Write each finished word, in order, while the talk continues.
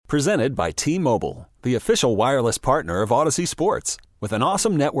Presented by T-Mobile, the official wireless partner of Odyssey Sports. With an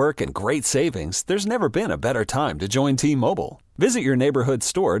awesome network and great savings, there's never been a better time to join T-Mobile. Visit your neighborhood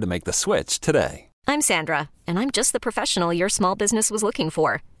store to make the switch today. I'm Sandra, and I'm just the professional your small business was looking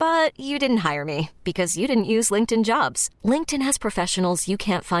for. But you didn't hire me because you didn't use LinkedIn Jobs. LinkedIn has professionals you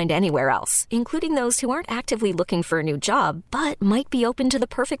can't find anywhere else, including those who aren't actively looking for a new job, but might be open to the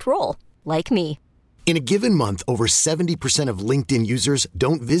perfect role, like me. In a given month, over 70% of LinkedIn users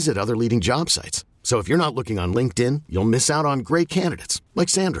don't visit other leading job sites. So if you're not looking on LinkedIn, you'll miss out on great candidates like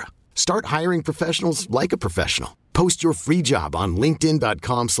Sandra. Start hiring professionals like a professional. Post your free job on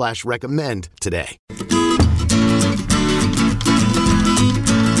linkedin.com/recommend today.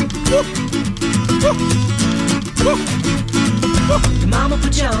 Mama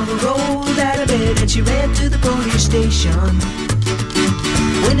Pajama rolled out of bed and she ran to the police station.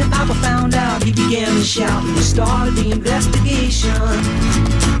 When the papa found out, he began to shout and he started the investigation.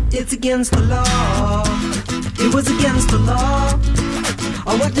 It's against the law. It was against the law.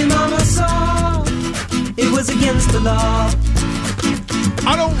 Oh, what the mama saw. It was against the law.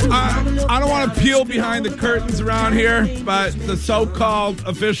 I don't want to peel behind the curtains around here, but the so-called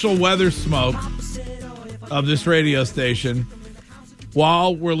official weather smoke of this radio station,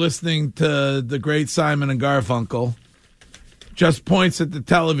 while we're listening to the great Simon and Garfunkel, just points at the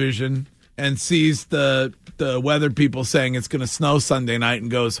television and sees the weather people saying it's going to snow Sunday night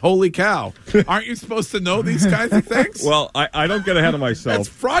and goes, holy cow, aren't you supposed to know these kinds of things? Well, I don't get ahead of myself. That's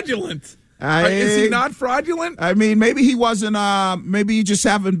fraudulent. Is he not fraudulent? I mean, maybe he wasn't. Maybe you just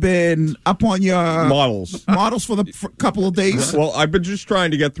haven't been up on your models for the couple of days. Well, I've been just trying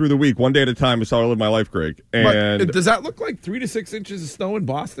to get through the week, one day at a time. Is how I live my life, Greg. And does that look like 3 to 6 inches of snow in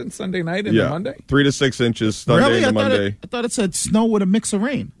Boston Sunday night and Monday? 3 to 6 inches Sunday and Monday. I thought it said snow with a mix of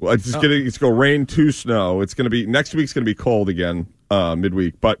rain. Well, it's going to rain to snow. It's going to be next week's going to be cold again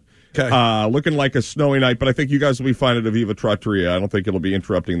midweek, but. Okay. Looking like a snowy night, but I think you guys will be fine at Aviva Trattoria. I don't think it'll be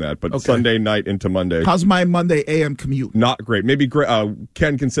interrupting that. But Sunday night into Monday. How's my Monday AM commute? Not great. Maybe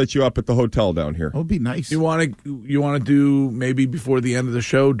Ken can set you up at the hotel down here. That would be nice. You want to do maybe before the end of the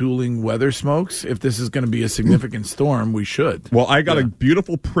show dueling weather smokes? If this is going to be a significant storm, we should. Well, I got a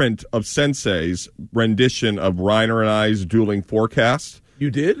beautiful print of Sensei's rendition of Reiner and I's dueling forecast.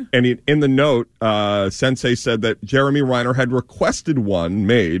 You did? And in the note, Sensei said that Jeremy Reiner had requested one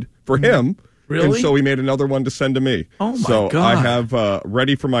made for him. Really? And so he made another one to send to me. Oh, my God. So I have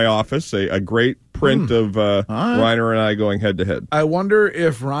ready for my office a great print of Reiner and I going head-to-head. I wonder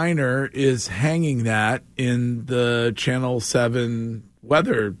if Reiner is hanging that in the Channel 7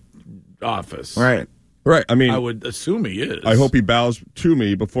 weather office. Right. Right. I mean, I would assume he is. I hope he bows to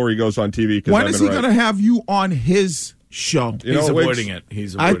me before he goes on TV. When is he going to have you on his show? He's avoiding it.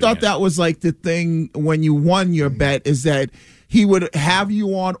 I thought that was like the thing when you won your bet is that he would have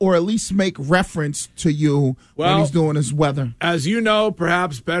you on or at least make reference to you when he's doing his weather. As you know,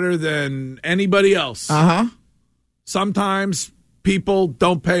 perhaps better than anybody else. Sometimes people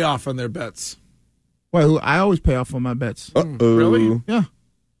don't pay off on their bets. Well, I always pay off on my bets. Really? Yeah.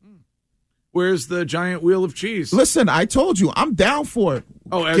 Where's the giant wheel of cheese? Listen, I told you, I'm down for it.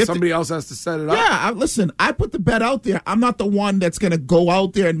 Oh, and somebody else has to set it up? Yeah, listen, I put the bet out there. I'm not the one that's going to go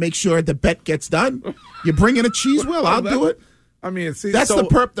out there and make sure the bet gets done. You bring in a cheese wheel, I'll do it. I mean, see, that's the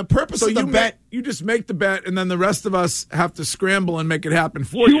purpose of the bet. You just make the bet, and then the rest of us have to scramble and make it happen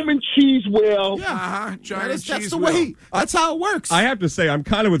for you. Human cheese wheel. Yeah, giant that's cheese the wheel. way. That's how it works. I have to say, I'm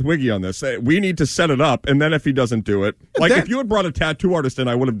kind of with Wiggy on this. We need to set it up, and then if he doesn't do it, like if you had brought a tattoo artist in,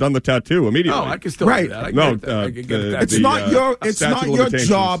 I would have done the tattoo immediately. Oh, I can still do that. It's not your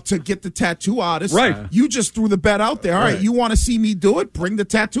job to get the tattoo artist. Right. You just threw the bet out there. All right, you want to see me do it? Bring the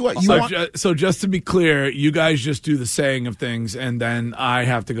tattoo out. So just to be clear, you guys just do the saying of things, and then I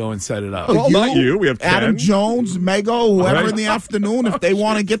have to go and set it up. Well, not you. We have Adam Jones, Mego, whoever in the afternoon, if they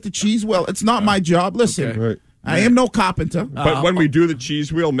want to get the cheese wheel. It's not my job. Listen, I am no carpenter. But when we do the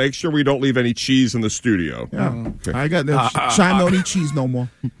cheese wheel, make sure we don't leave any cheese in the studio. Yeah. Okay. I got this. Shine don't eat cheese no more.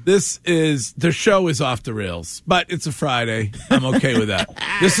 The show is off the rails, but it's a Friday. I'm okay with that.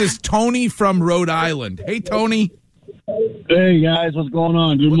 This is Tony from Rhode Island. Hey, Tony. Hey, guys. What's going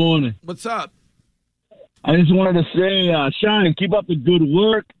on? Good morning. What's up? I just wanted to say, Shine, keep up the good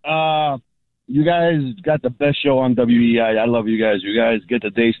work. You guys got the best show on WEI. I love you guys. You guys get the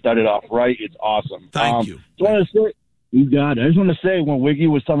day started off right. It's awesome. Thank you. I just want to say when Wiggy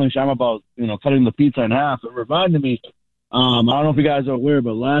was telling Shine about cutting the pizza in half, it reminded me. I don't know if you guys are aware,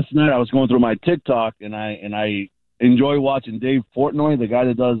 but last night I was going through my TikTok and I enjoy watching Dave Portnoy, the guy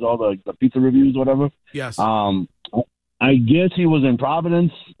that does all the pizza reviews, whatever. Yes. I guess he was in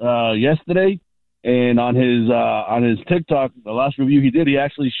Providence yesterday. And on his TikTok, the last review he did, he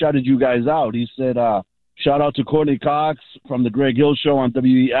actually shouted you guys out. He said, shout out to Courtney Cox from the Greg Hill Show on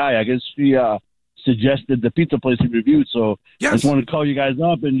WEI. I guess she suggested the pizza place he reviewed. So I just wanted to call you guys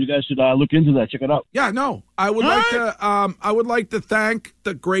up, and you guys should look into that. Check it out. Yeah, no, I would like to thank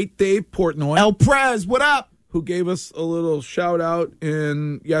the great Dave Portnoy. El Prez, what up? Who gave us a little shout out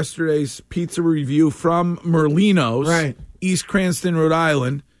in yesterday's pizza review from Merlino's, right, East Cranston, Rhode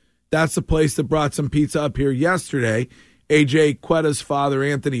Island. That's the place that brought some pizza up here yesterday. AJ Quetta's father,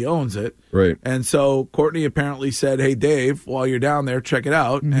 Anthony, owns it. Right. And so Courtney apparently said, hey, Dave, while you're down there, check it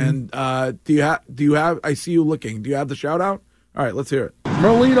out. Mm-hmm. And do you have, I see you looking. Do you have the shout out? All right, let's hear it.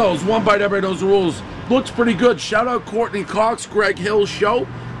 Merlino's, one bite, everybody knows the rules. Looks pretty good. Shout out Courtney Cox, Greg Hill Show.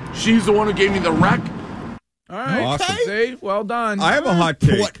 She's the one who gave me the rec. All right. Awesome. See? Well done. I have a hot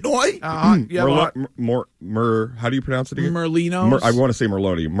take. Portnoy? How do you pronounce it again? Merlino's. I want to say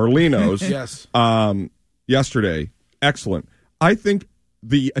Merloti. Merlino's. Yes. Yesterday. Excellent. I think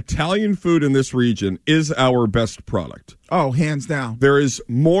the Italian food in this region is our best product. Oh, hands down. There is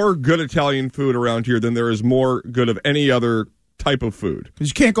more good Italian food around here than there is more good of any other type of food.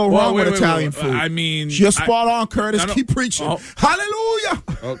 You can't go wrong with Italian food. I mean, you're spot on, Curtis. Keep preaching. Oh. Hallelujah.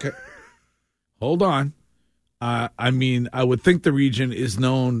 Okay. Hold on. I mean, I would think the region is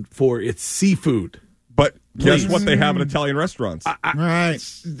known for its seafood. But guess what they have in Italian restaurants? Right.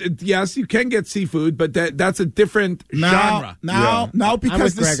 Yes, you can get seafood, but that's a different genre. No, because I'm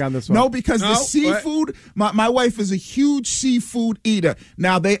with Greg on this one. No, because the seafood. My wife is a huge seafood eater.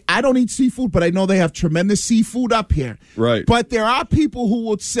 Now I don't eat seafood, but I know they have tremendous seafood up here. Right. But there are people who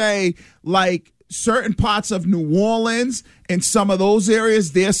would say like certain parts of New Orleans and some of those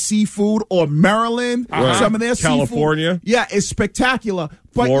areas, their seafood, or Maryland, some of their California. seafood. Yeah, it's spectacular.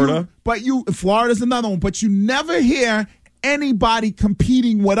 But Florida. Florida's another one. But you never hear anybody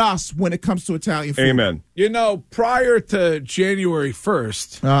competing with us when it comes to Italian food. Amen. You know, prior to January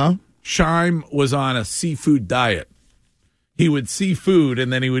 1st, Scheim was on a seafood diet. He would see food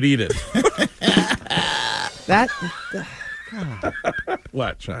and then he would eat it.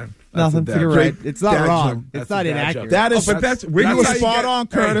 What, Scheim? Nothing. You're right. It's not wrong. That's it's not inaccurate. That is, Wiggy was spot on,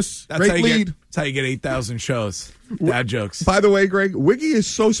 Curtis. Hey, Great lead. That's how you get 8,000 shows. Dad jokes. By the way, Greg, Wiggy is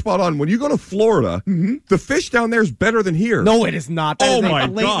so spot on. When you go to Florida, the fish down there is better than here. No, it is not. That is my a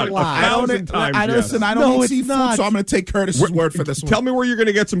blatant God. lie. 1,000 times, yes. Listen, I don't eat seafood, so I'm going to take Curtis's word for this one. Tell me where you're going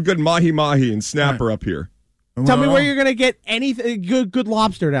to get some good mahi-mahi and snapper up here. Tell me where you're going to get anything good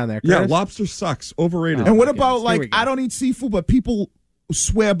lobster down there, Curtis. Yeah, lobster sucks. Overrated. And what about, I don't eat seafood, but people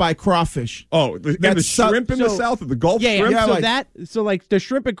swear by crawfish. Oh, the shrimp in the South, the Gulf shrimp? Yeah, so the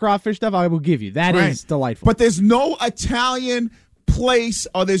shrimp and crawfish stuff, I will give you. That is delightful. But there's no Italian place,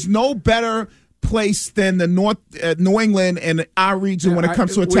 or there's no better place than the New England and our region when it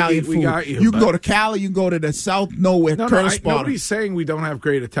comes to Italian food. You can go to Cali, you can go to the South, nowhere. Nobody's saying we don't have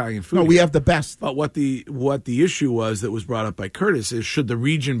great Italian food. No, we have the best. But what the issue was that was brought up by Curtis is, should the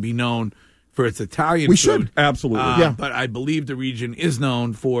region be known for its Italian food? We should. Absolutely. But I believe the region is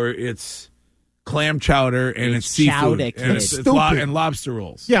known for its clam chowder and its seafood and lobster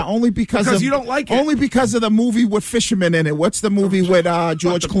rolls. Yeah, only because you don't like it. Only because of the movie with fishermen in it. What's the movie with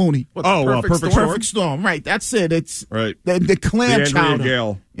George Clooney? Perfect Storm. Right, that's it. It's right. The clam chowder.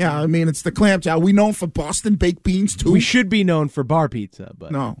 Gale. Yeah, I mean, it's the clam chowder. We known for Boston baked beans too. We should be known for bar pizza,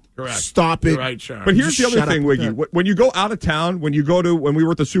 but no. Correct. Stop it. You're right, Sean. But here's the other thing, Wiggy. When you go out of town, when we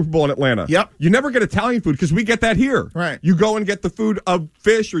were at the Super Bowl in Atlanta, you never get Italian food because we get that here. Right. You go and get the food of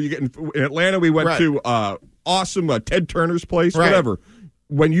fish, or you get in Atlanta. We went to awesome Ted Turner's place, whatever.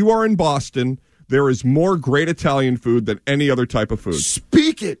 When you are in Boston, there is more great Italian food than any other type of food.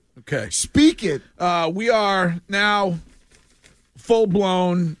 Speak it. Okay. Speak it. We are now full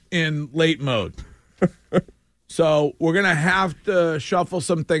blown in late mode. So we're going to have to shuffle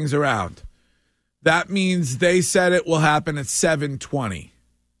some things around. That means they said it will happen at 7:20,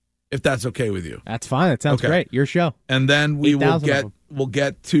 if that's okay with you. That's fine. That sounds great. Your show. And then we'll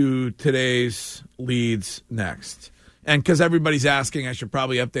get to today's leads next. And because everybody's asking, I should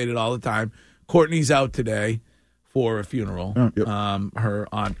probably update it all the time. Courtney's out today for a funeral. Her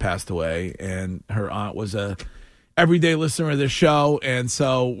aunt passed away, and her aunt was a everyday listener of the show, and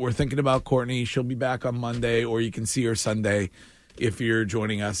so we're thinking about Courtney. She'll be back on Monday, or you can see her Sunday if you're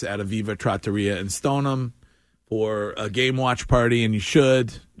joining us at Aviva Trattoria in Stoneham for a game watch party, and you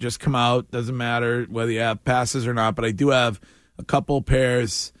should just come out. Doesn't matter whether you have passes or not, but I do have a couple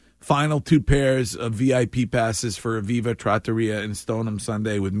pairs, final 2 pairs of VIP passes for Aviva Trattoria in Stoneham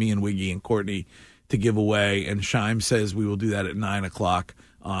Sunday with me and Wiggy and Courtney to give away, and Scheim says we will do that at 9 o'clock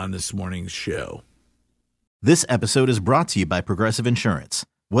on this morning's show. This episode is brought to you by Progressive Insurance.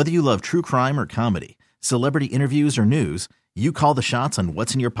 Whether you love true crime or comedy, celebrity interviews or news, you call the shots on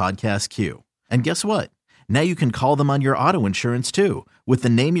what's in your podcast queue. And guess what? Now you can call them on your auto insurance too with the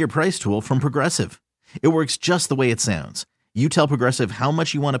Name Your Price tool from Progressive. It works just the way it sounds. You tell Progressive how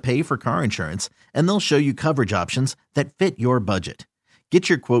much you want to pay for car insurance, and they'll show you coverage options that fit your budget. Get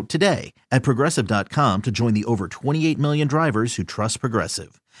your quote today at Progressive.com to join the over 28 million drivers who trust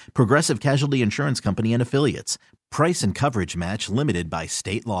Progressive. Progressive Casualty Insurance Company and Affiliates. Price and coverage match limited by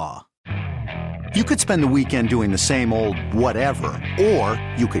state law. You could spend the weekend doing the same old whatever, or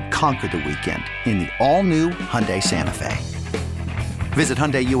you could conquer the weekend in the all-new Hyundai Santa Fe. Visit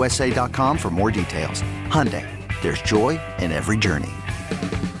HyundaiUSA.com for more details. Hyundai, there's joy in every journey.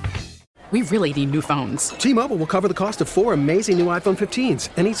 We really need new phones. T-Mobile will cover the cost of 4 amazing new iPhone 15s,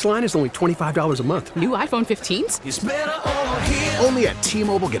 and each line is only $25 a month. New iPhone 15s? It's better over here. Only at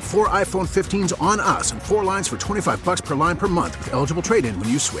T-Mobile, get 4 iPhone 15s on us and 4 lines for $25 per line per month with eligible trade-in when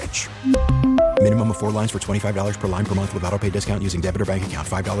you switch. Minimum of 4 lines for $25 per line per month with autopay discount using debit or bank account.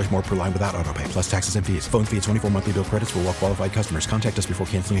 $5 more per line without autopay, plus taxes and fees. Phone fee at 24 monthly bill credits for well-qualified customers. Contact us before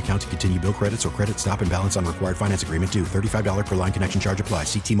canceling account to continue bill credits or credit stop and balance on required finance agreement due. $35 per line connection charge applies.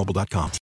 See T-Mobile.com.